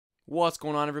What's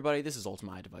going on, everybody? This is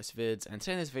Ultimate iDevice Vids, and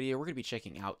today in this video we're going to be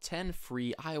checking out 10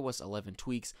 free iOS 11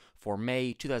 tweaks for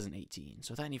May 2018.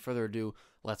 So without any further ado,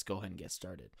 let's go ahead and get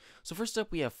started. So first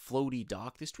up, we have Floaty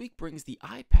Dock. This tweak brings the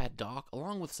iPad dock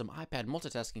along with some iPad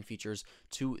multitasking features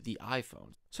to the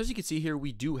iPhone. So as you can see here,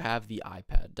 we do have the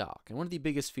iPad dock, and one of the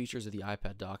biggest features of the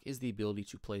iPad dock is the ability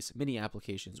to place mini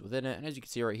applications within it. And as you can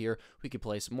see right here, we can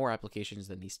place more applications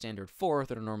than the standard 4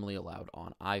 that are normally allowed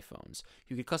on iPhones.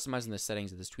 You can customize in the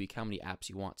settings of this tweak how many apps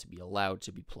you want to be allowed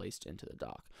to be placed into the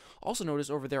dock. Also notice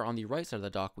over there on the right side of the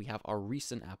dock, we have our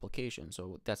recent application.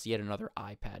 So that's yet another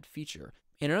iPad feature.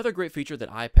 And another great feature that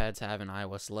iPads have in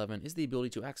iOS 11 is the ability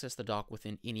to access the dock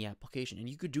within any application. And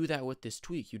you could do that with this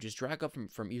tweak. You just drag up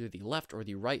from either the left or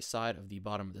the right side of the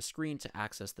bottom of the screen to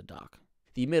access the dock.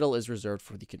 The middle is reserved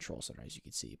for the control center, as you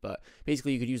can see, but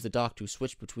basically you could use the dock to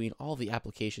switch between all the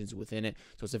applications within it,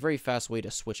 so it's a very fast way to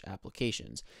switch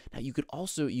applications. Now, you could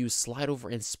also use slide over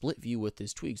and split view with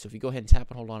this tweak, so if you go ahead and tap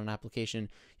and hold on an application,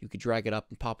 you could drag it up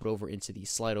and pop it over into the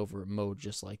slide over mode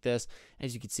just like this.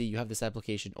 As you can see, you have this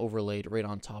application overlaid right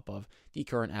on top of the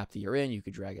current app that you're in. You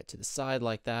could drag it to the side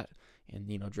like that,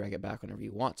 and drag it back whenever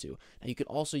you want to. Now you can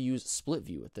also use split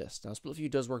view with this. Now split view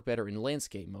does work better in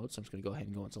landscape mode, so I'm just going to go ahead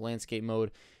and go into landscape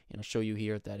mode, and I'll show you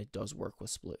here that it does work with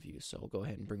split view. So I'll go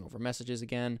ahead and bring over messages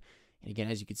again. And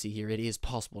again, as you can see here, it is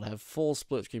possible to have full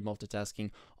split screen multitasking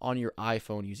on your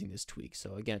iPhone using this tweak.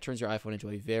 So again, it turns your iPhone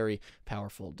into a very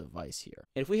powerful device here.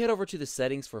 And if we head over to the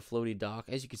settings for Floaty Dock,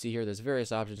 as you can see here, there's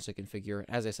various options to configure.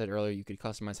 As I said earlier, you could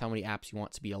customize how many apps you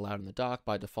want to be allowed in the dock.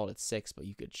 By default, it's 6, but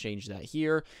you could change that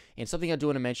here. And something I do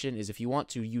want to mention is if you want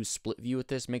to use split view with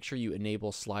this, make sure you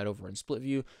enable slide over and split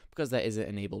view because that isn't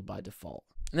enabled by default.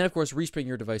 And then, of course, respring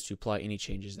your device to apply any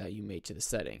changes that you made to the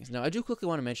settings. Now, I do quickly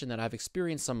want to mention that I've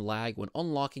experienced some lag when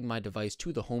unlocking my device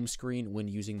to the home screen when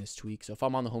using this tweak. So if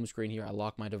I'm on the home screen here, I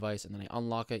lock my device and then I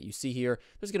unlock it. You see here,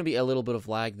 there's going to be a little bit of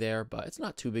lag there, but it's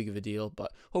not too big of a deal.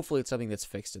 But hopefully it's something that's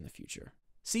fixed in the future.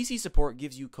 CC support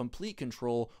gives you complete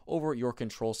control over your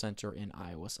control center in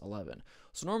iOS 11.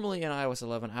 So normally in iOS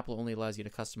 11, Apple only allows you to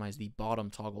customize the bottom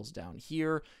toggles down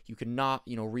here. You cannot,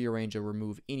 rearrange or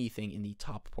remove anything in the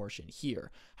top portion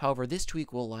here. However, this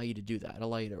tweak will allow you to do that. It'll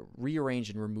allow you to rearrange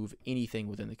and remove anything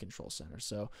within the control center.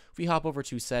 So if we hop over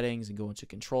to settings and go into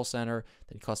control center,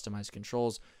 then customize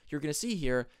controls, you're going to see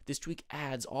here, this tweak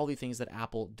adds all the things that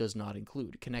Apple does not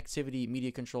include. Connectivity,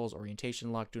 media controls,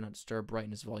 orientation lock, do not disturb,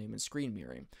 brightness, volume, and screen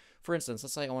mirroring. For instance,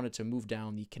 let's say I wanted to move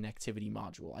down the connectivity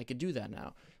module. I could do that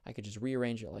now. I could just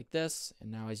rearrange it like this,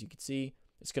 and now as you can see,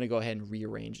 it's going to go ahead and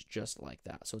rearrange just like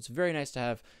that. So it's very nice to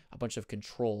have a bunch of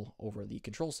control over the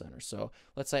control center. So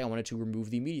let's say I wanted to remove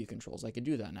the media controls. I could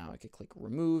do that now. I could click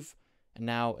remove, and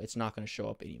now it's not going to show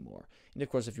up anymore. And of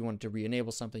course, if you wanted to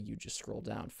re-enable something, you just scroll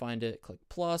down, find it, click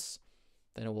plus,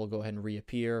 then it will go ahead and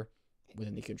reappear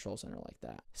within the control center like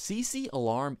that. CC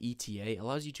Alarm ETA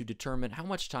allows you to determine how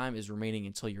much time is remaining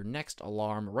until your next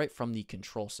alarm right from the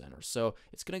control center. So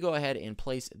it's going to go ahead and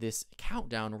place this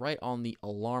countdown right on the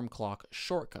alarm clock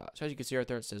shortcut. So as you can see right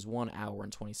there, it says 1 hour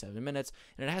and 27 minutes,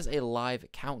 and it has a live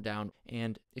countdown.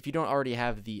 And if you don't already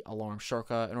have the alarm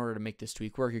shortcut, in order to make this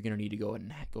tweak work, you're going to need to go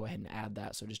ahead and add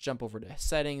that. So just jump over to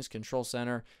settings, control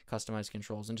center, customize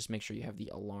controls, and just make sure you have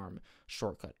the alarm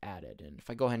shortcut added. And if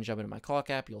I go ahead and jump into my clock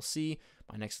app, you'll see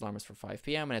my next alarm is for 5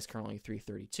 p.m. and it's currently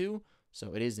 3:32.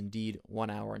 So it is indeed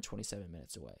 1 hour and 27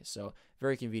 minutes away. So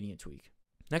very convenient tweak.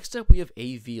 Next up, we have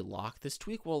AV Lock. This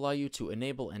tweak will allow you to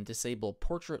enable and disable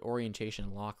portrait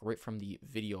orientation lock right from the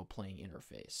video playing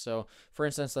interface. So for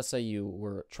instance, let's say you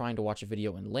were trying to watch a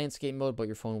video in landscape mode, but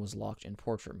your phone was locked in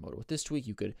portrait mode. With this tweak,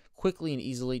 you could quickly and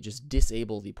easily just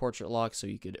disable the portrait lock so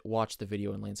you could watch the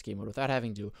video in landscape mode without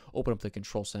having to open up the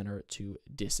control center to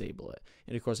disable it.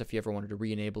 And of course, if you ever wanted to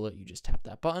re-enable it, you just tap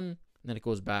that button, and then it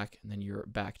goes back, and then you're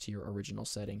back to your original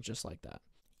setting just like that.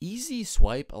 Easy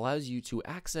Swipe allows you to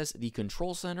access the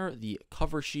control center, the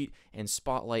cover sheet, and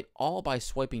spotlight all by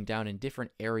swiping down in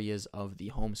different areas of the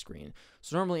home screen.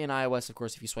 So normally in iOS, of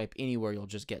course, if you swipe anywhere, you'll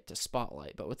just get to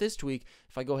spotlight. But with this tweak,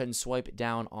 if I go ahead and swipe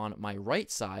down on my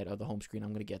right side of the home screen, I'm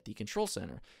going to get the control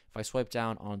center. If I swipe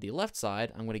down on the left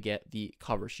side, I'm going to get the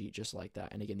cover sheet just like that.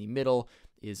 And again, the middle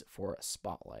is for a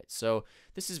spotlight. So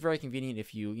this is very convenient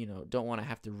if you, don't want to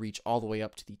have to reach all the way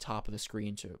up to the top of the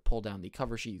screen to pull down the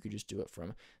cover sheet. You could just do it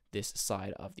from this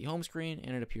side of the home screen,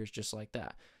 and it appears just like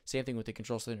that. Same thing with the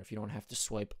control center. If you don't have to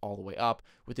swipe all the way up,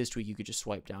 with this tweak, you could just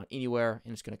swipe down anywhere,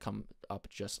 and it's going to come up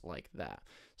just like that.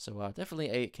 So definitely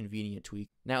a convenient tweak.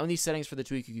 Now, in these settings for the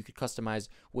tweak, you could customize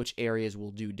which areas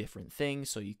will do different things.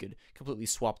 So you could completely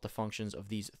swap the functions of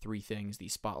these three things, the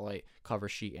spotlight, cover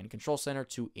sheet, and control center,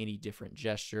 to any different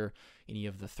gesture, any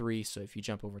of the three. So if you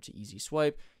jump over to easy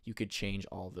swipe, you could change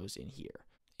all of those in here.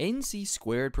 NC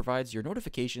Squared provides your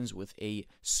notifications with a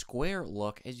square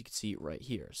look, as you can see right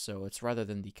here. So it's rather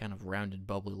than the kind of rounded,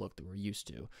 bubbly look that we're used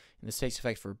to. And this takes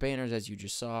effect for banners, as you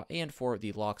just saw, and for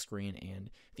the lock screen and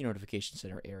the notification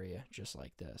center area, just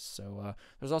like this. So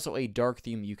there's also a dark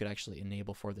theme that you could actually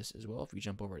enable for this as well. If you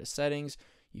jump over to settings,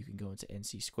 you can go into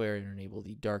NC Squared and enable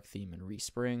the dark theme and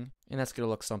respring. And that's going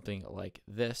to look something like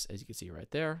this, as you can see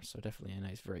right there. So definitely a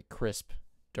nice, very crisp,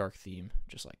 dark theme,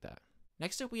 just like that.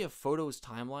 Next up, we have Photos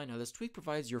Timeline. Now, this tweak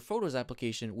provides your Photos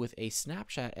application with a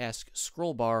Snapchat-esque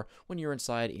scroll bar when you're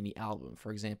inside any album,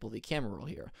 for example, the camera roll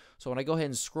here. So when I go ahead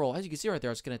and scroll, as you can see right there,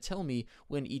 it's going to tell me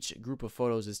when each group of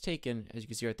photos is taken, as you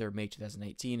can see right there, May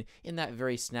 2018, in that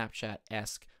very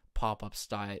Snapchat-esque pop-up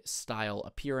style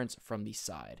appearance from the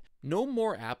side. No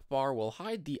More App Bar will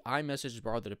hide the iMessage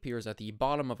bar that appears at the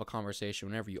bottom of a conversation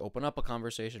whenever you open up a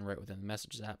conversation right within the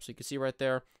Messages app. So you can see right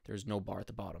there, there's no bar at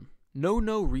the bottom.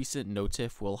 No Recent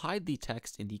Notif will hide the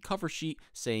text in the cover sheet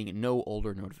saying no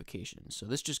older notifications. So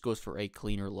this just goes for a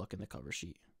cleaner look in the cover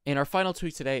sheet. And our final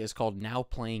tweak today is called Now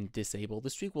Playing Disable.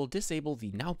 This tweak will disable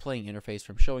the Now Playing interface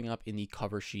from showing up in the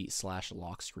cover sheet /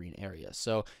 lock screen area.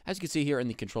 So as you can see here in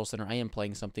the control center, I am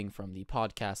playing something from the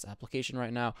podcast application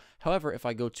right now. However, if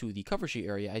I go to the cover sheet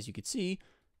area, as you can see,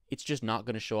 it's just not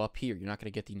going to show up here. You're not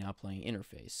going to get the Now Playing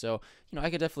interface. So, I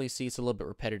could definitely see it's a little bit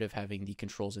repetitive having the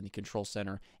controls in the control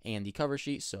center and the cover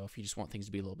sheet. So if you just want things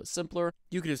to be a little bit simpler,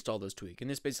 you can install this tweak. And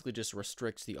this basically just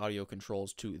restricts the audio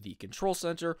controls to the control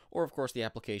center, or of course the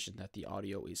application that the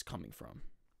audio is coming from.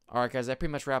 Alright guys, that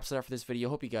pretty much wraps it up for this video.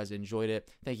 Hope you guys enjoyed it.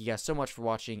 Thank you guys so much for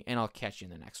watching, and I'll catch you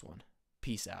in the next one.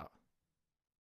 Peace out.